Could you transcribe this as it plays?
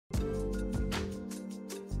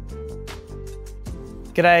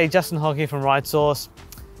G'day, Justin Hogg here from RightSource.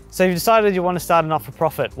 So you've decided you want to start a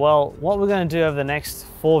not-for-profit. Well, what we're going to do over the next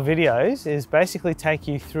 4 videos is basically take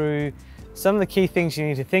you through some of the key things you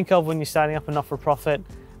need to think of when you're starting up a not-for-profit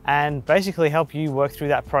and basically help you work through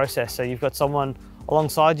that process. So you've got someone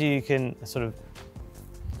alongside you who can sort of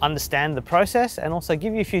understand the process and also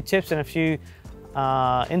give you a few tips and a few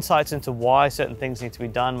insights into why certain things need to be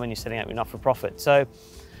done when you're setting up your not-for-profit. So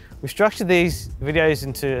we've structured these videos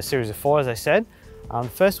into a series of 4, as I said. The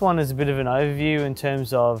first one is a bit of an overview in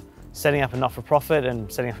terms of setting up a not-for-profit and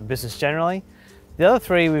setting up a business generally. The other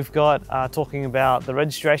 3 we've got talking about the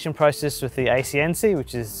registration process with the ACNC,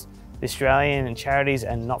 which is the Australian Charities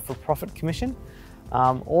and Not-for-Profit Commission.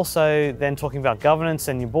 Also then talking about governance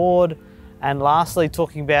and your board. And lastly,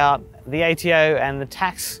 talking about the ATO and the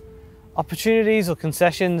tax opportunities or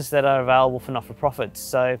concessions that are available for not-for-profits.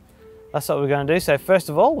 So that's what we're going to do. So first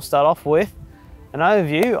of all, we'll start off with an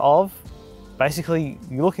overview of basically,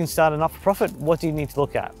 you're looking to start a not-for-profit, what do you need to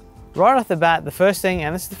look at? Right off the bat, the first thing,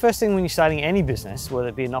 and this is the first thing when you're starting any business, whether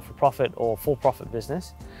it be a not-for-profit or for-profit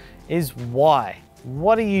business, is why?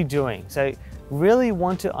 What are you doing? So really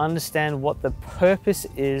want to understand what the purpose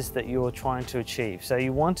is that you're trying to achieve. So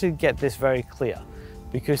you want to get this very clear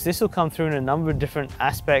because this will come through in a number of different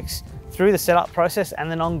aspects through the setup process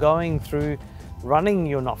and then ongoing through running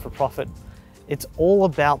your not-for-profit. It's all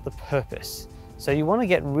about the purpose. So you want to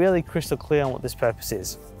get really crystal clear on what this purpose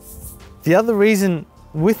is. The other reason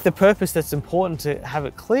with the purpose that's important to have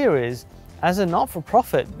it clear is, as a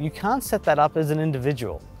not-for-profit, you can't set that up as an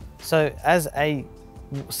individual. So as a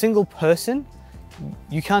single person,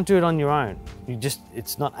 you can't do it on your own.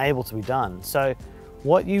 It's not able to be done. So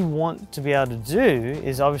what you want to be able to do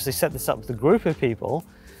is obviously set this up with a group of people.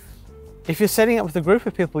 If you're setting up with a group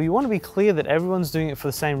of people, you want to be clear that everyone's doing it for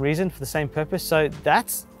the same reason, for the same purpose. So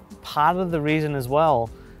that's part of the reason as well,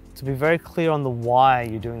 to be very clear on the why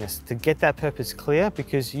you're doing this, to get that purpose clear,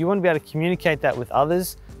 because you want to be able to communicate that with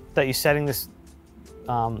others that you're setting this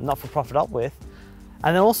not-for-profit up with,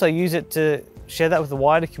 and then also use it to share that with the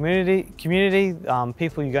wider community,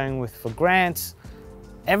 people you're going with for grants.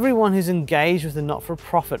 Everyone who's engaged with the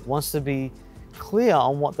not-for-profit wants to be clear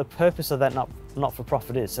on what the purpose of that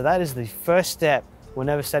not-for-profit is. So that is the first step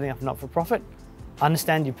whenever setting up a not-for-profit.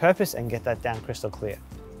 Understand your purpose and get that down crystal clear.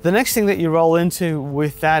 The next thing that you roll into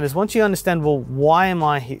with that is, once you understand, well, why am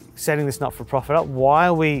I setting this not-for-profit up? Why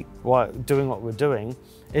are we doing what we're doing?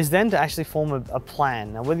 Is then to actually form a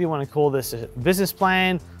plan. Now, whether you want to call this a business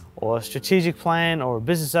plan or a strategic plan or a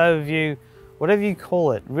business overview, whatever you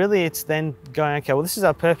call it, really it's then going, okay, well, this is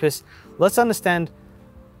our purpose. Let's understand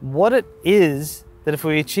what it is that if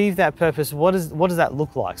we achieve that purpose, what does that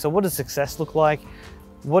look like? So what does success look like?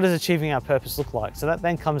 What does achieving our purpose look like? So that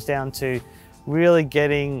then comes down to really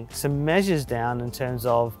getting some measures down in terms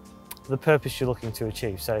of the purpose you're looking to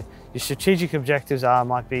achieve. So your strategic objectives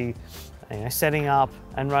might be setting up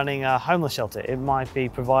and running a homeless shelter. It might be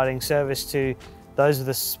providing service to those with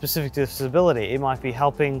a specific disability. It might be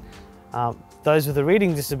helping those with a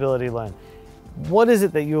reading disability learn. What is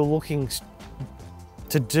it that you're looking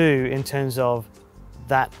to do in terms of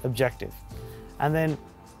that objective? And then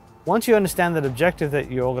once you understand that objective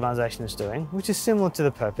that your organization is doing, which is similar to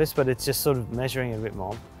the purpose, but it's just sort of measuring it a bit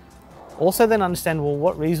more, also then understand, well,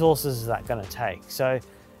 what resources is that going to take? So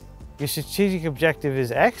your strategic objective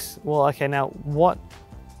is X. Well, okay, now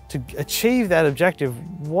to achieve that objective,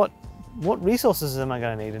 what resources am I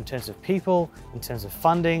going to need in terms of people, in terms of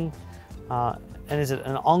funding, and is it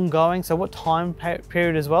an ongoing? So what time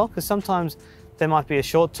period as well? Because sometimes there might be a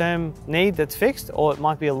short-term need that's fixed, or it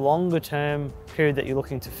might be a longer-term period that you're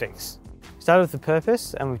looking to fix. Started with the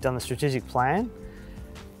purpose, and we've done the strategic plan.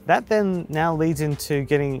 That then now leads into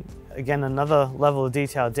getting, again, another level of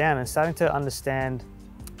detail down and starting to understand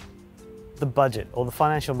the budget or the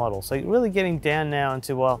financial model. So you're really getting down now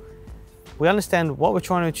into, well, we understand what we're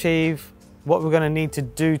trying to achieve, what we're going to need to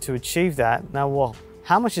do to achieve that. Now, well,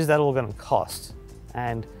 how much is that all going to cost?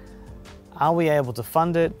 And are we able to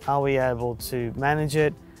fund it? Are we able to manage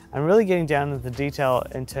it? And really getting down into the detail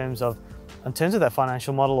in terms of that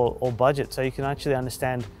financial model or budget, so you can actually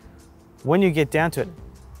understand, when you get down to it,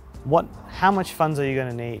 how much funds are you going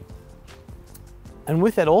to need? And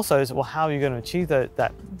with that also is, well, how are you going to achieve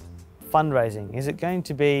that fundraising? Is it going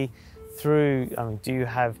to be through, do you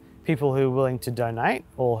have people who are willing to donate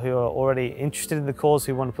or who are already interested in the cause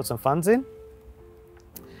who want to put some funds in?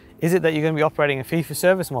 Is it that you're going to be operating a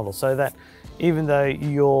fee-for-service model, so that even though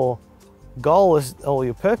your goal is, or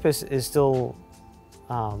your purpose is still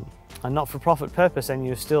a not-for-profit purpose and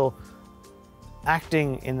you're still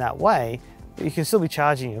acting in that way, but you can still be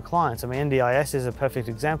charging your clients? I mean, NDIS is a perfect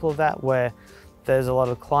example of that, where there's a lot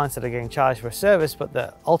of clients that are getting charged for a service, but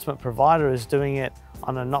the ultimate provider is doing it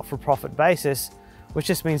on a not-for-profit basis, which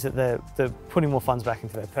just means that they're putting more funds back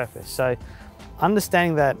into their purpose. So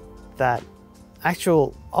understanding that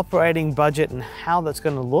actual operating budget and how that's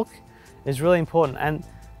going to look is really important. And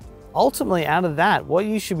ultimately, out of that, what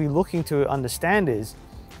you should be looking to understand is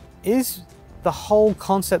the whole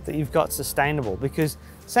concept that you've got sustainable? Because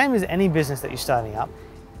same as any business that you're starting up,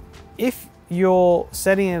 if you're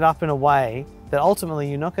setting it up in a way that ultimately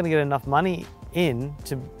you're not going to get enough money in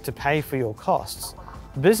to pay for your costs,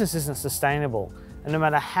 the business isn't sustainable. And no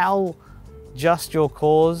matter how just your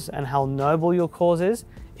cause and how noble your cause is,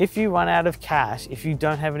 if you run out of cash, if you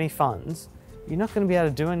don't have any funds, you're not going to be able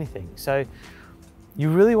to do anything. So you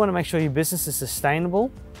really want to make sure your business is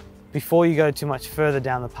sustainable before you go too much further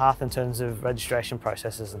down the path in terms of registration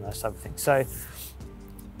processes and those type of things. So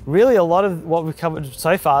really a lot of what we've covered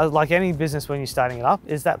so far, like any business when you're starting it up,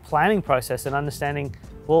 is that planning process and understanding,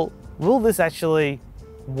 well, will this actually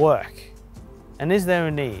work? And is there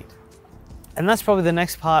a need? And that's probably the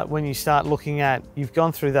next part when you start looking at, you've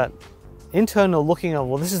gone through that internal looking of,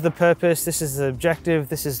 well, this is the purpose, this is the objective,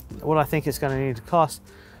 this is what I think it's going to need to cost.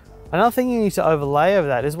 Another thing you need to overlay over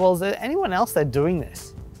that is, well, is there anyone else that's doing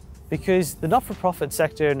this? Because the not-for-profit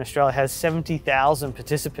sector in Australia has 70,000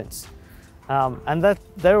 participants. And that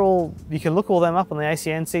they're all, you can look all them up on the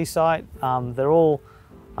ACNC site. They're all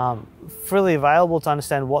freely available to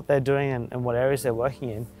understand what they're doing and what areas they're working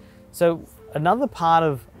in. So another part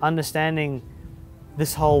of understanding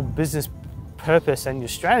this whole business purpose and your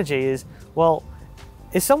strategy is, well,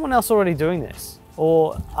 is someone else already doing this?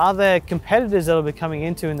 Or are there competitors that will be coming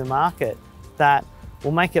into in the market that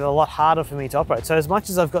will make it a lot harder for me to operate? So as much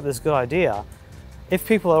as I've got this good idea, if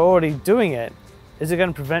people are already doing it, is it going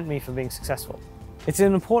to prevent me from being successful? It's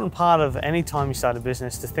an important part of any time you start a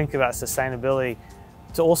business to think about sustainability,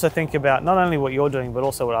 to also think about not only what you're doing, but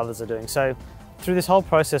also what others are doing. So through this whole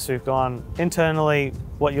process, we've gone internally,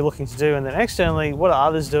 what you're looking to do, and then externally, what are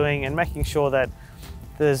others doing, and making sure that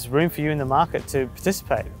there's room for you in the market to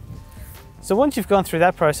participate. So once you've gone through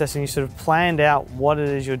that process and you sort of planned out what it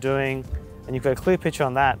is you're doing, and you've got a clear picture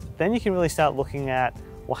on that, then you can really start looking at,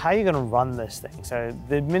 well, how are you going to run this thing? So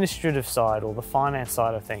the administrative side or the finance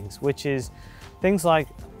side of things, which is things like,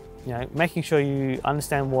 making sure you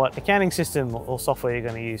understand what accounting system or software you're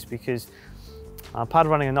going to use, because part of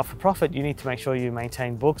running a not-for-profit, you need to make sure you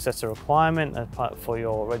maintain books. That's a requirement for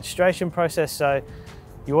your registration process. So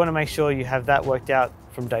you want to make sure you have that worked out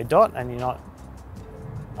from day dot and you're not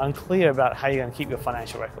unclear about how you're going to keep your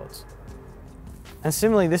financial records. And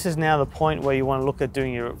similarly, this is now the point where you want to look at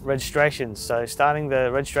doing your registrations. So starting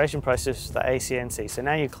the registration process for the ACNC. So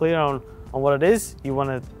now you're clear on what it is, you want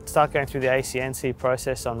to start going through the ACNC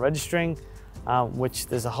process on registering, which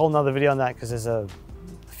there's a whole nother video on that because there's a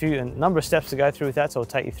number of steps to go through with that, so I'll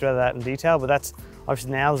take you through that in detail. But that's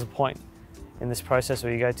obviously now there's a point in this process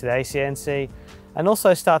where you go to the ACNC and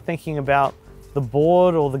also start thinking about the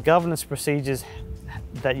board or the governance procedures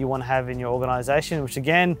that you want to have in your organization, which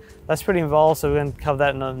again, that's pretty involved, so we're going to cover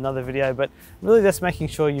that in another video. But really that's making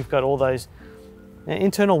sure you've got all those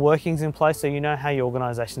internal workings in place so you know how your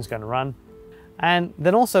organization is going to run. And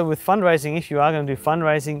then also with fundraising, if you are going to do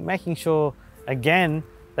fundraising, making sure again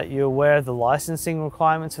that you're aware of the licensing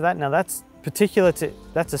requirements for that. Now that's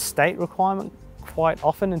that's a state requirement quite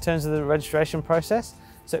often in terms of the registration process.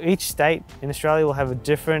 So each state in Australia will have a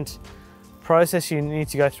different process you need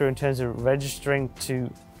to go through in terms of registering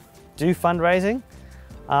to do fundraising.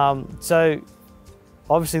 So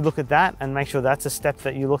obviously look at that and make sure that's a step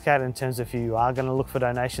that you look at in terms of if you are going to look for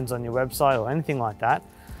donations on your website or anything like that.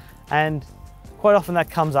 And quite often that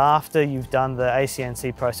comes after you've done the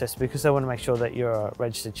ACNC process because they want to make sure that you're a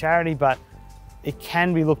registered charity, but it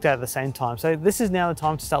can be looked at the same time. So this is now the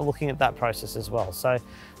time to start looking at that process as well. So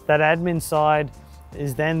that admin side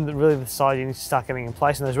is then really the side you need to start getting in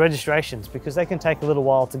place, and those registrations, because they can take a little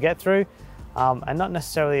while to get through and not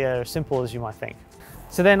necessarily as simple as you might think.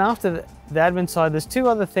 So then after the admin side, there's two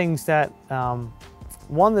other things that,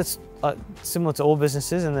 one that's similar to all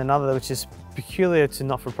businesses and then another which is peculiar to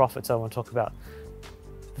not-for-profits I want to talk about.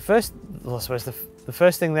 The first, well, I suppose the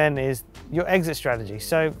first thing then is your exit strategy.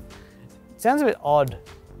 So it sounds a bit odd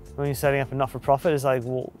when you're setting up a not-for-profit. It's like,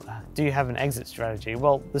 well, do you have an exit strategy?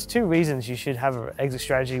 Well, there's two reasons you should have an exit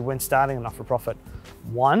strategy when starting a not-for-profit.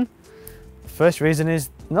 One, the first reason is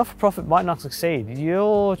not-for-profit might not succeed.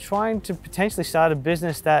 You're trying to potentially start a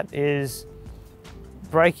business that is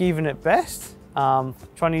break even at best, trying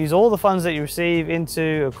to use all the funds that you receive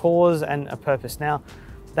into a cause and a purpose. Now,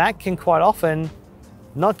 that can quite often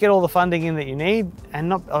not get all the funding in that you need and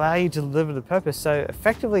not allow you to deliver the purpose. So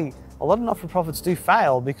effectively, a lot of not-for-profits do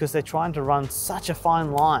fail because they're trying to run such a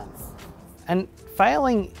fine line. And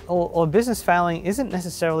failing or business failing isn't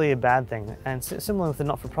necessarily a bad thing. And similar with the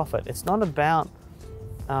not-for-profit, it's not about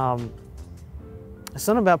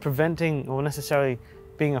preventing or necessarily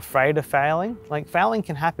being afraid of failing. Like, failing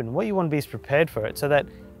can happen. What you want to be is prepared for it, so that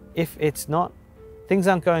if things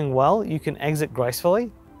aren't going well, you can exit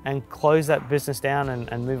gracefully and close that business down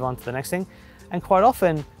and move on to the next thing. And quite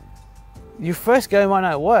often, your first go might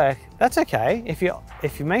not work. That's okay. If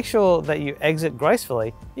you make sure that you exit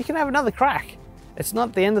gracefully, you can have another crack. It's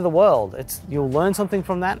not the end of the world. You'll learn something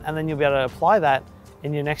from that, and then you'll be able to apply that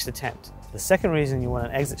in your next attempt. The second reason you want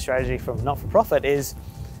an exit strategy from not-for-profit is,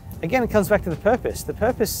 again, it comes back to the purpose. The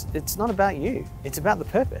purpose, it's not about you, it's about the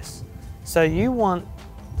purpose. So you want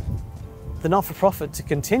the not-for-profit to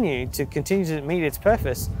continue to meet its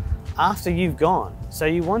purpose after you've gone. So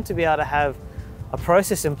you want to be able to have a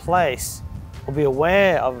process in place, or be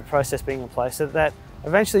aware of a process being in place, so that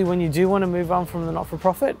eventually when you do want to move on from the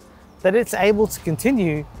not-for-profit, that it's able to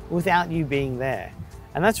continue without you being there.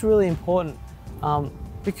 And that's really important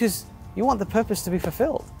because you want the purpose to be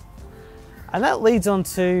fulfilled. And that leads on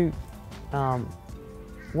to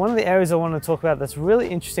one of the areas I want to talk about that's really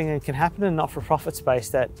interesting and can happen in the not-for-profit space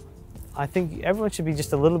that I think everyone should be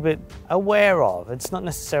just a little bit aware of. It's not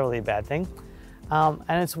necessarily a bad thing. And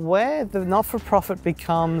it's where the not-for-profit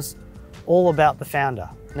becomes all about the founder.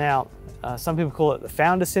 Now, some people call it the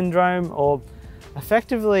founder syndrome, or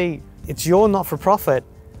effectively, it's your not-for-profit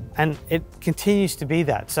and it continues to be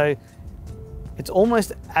that. So it's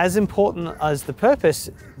almost as important as the purpose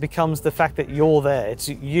becomes the fact that you're there. It's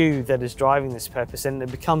you that is driving this purpose, and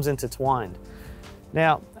it becomes intertwined.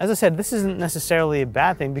 Now, as I said, this isn't necessarily a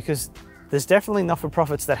bad thing, because there's definitely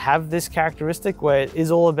not-for-profits that have this characteristic where it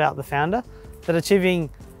is all about the founder, that are achieving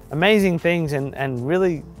amazing things and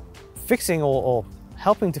really fixing or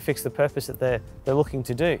helping to fix the purpose that they're looking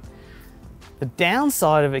to do. The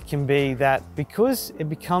downside of it can be that because it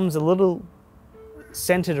becomes a little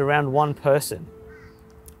centered around one person,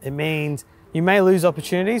 it means you may lose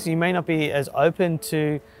opportunities, you may not be as open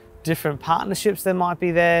to different partnerships that might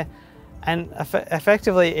be there, and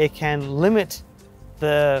effectively it can limit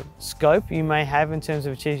the scope you may have in terms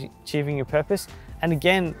of achieving your purpose. And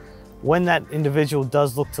again, when that individual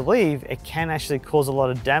does look to leave, it can actually cause a lot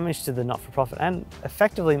of damage to the not-for-profit and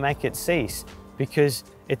effectively make it cease, because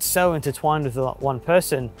it's so intertwined with one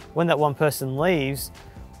person. When that one person leaves,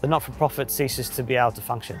 the not-for-profit ceases to be able to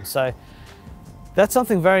function. So that's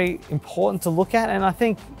something very important to look at, and I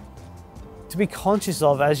think to be conscious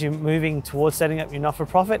of as you're moving towards setting up your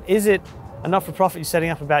not-for-profit. Is it a not-for-profit you're setting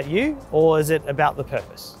up about you, or is it about the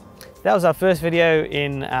purpose? That was our first video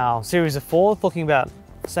in our series of 4, talking about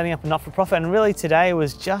setting up a not-for-profit, and really today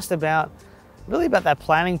was just about that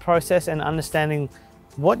planning process and understanding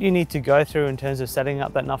what you need to go through in terms of setting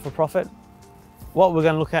up that not-for-profit. What we're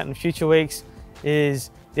going to look at in future weeks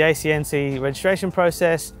is the ACNC registration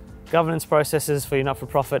process, governance processes for your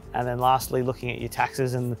not-for-profit, and then lastly looking at your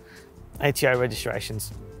taxes and ATO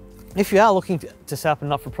registrations. If you are looking to set up a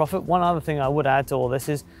not-for-profit, one other thing I would add to all this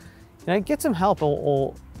is, get some help,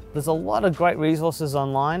 or there's a lot of great resources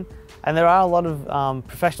online, and there are a lot of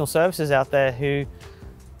professional services out there who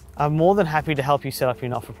are more than happy to help you set up your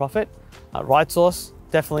not-for-profit. RightSource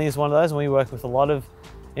definitely is one of those, and we work with a lot of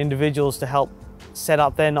individuals to help set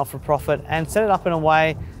up their not-for-profit and set it up in a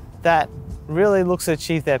way that really looks to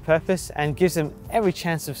achieve their purpose and gives them every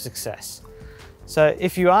chance of success. So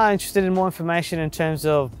if you are interested in more information in terms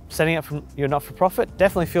of setting up your not-for-profit,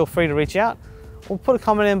 definitely feel free to reach out. We'll put a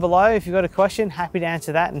comment in below if you've got a question. Happy to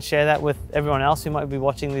answer that and share that with everyone else who might be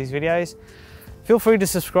watching these videos. Feel free to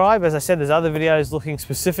subscribe. As I said, there's other videos looking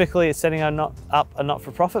specifically at setting up a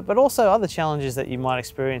not-for-profit, but also other challenges that you might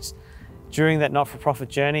experience during that not-for-profit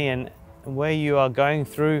journey and where you are going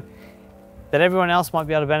through that everyone else might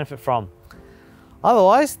be able to benefit from.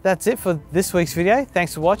 Otherwise, that's it for this week's video.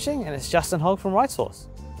 Thanks for watching, and it's Justin Hogg from RightSource.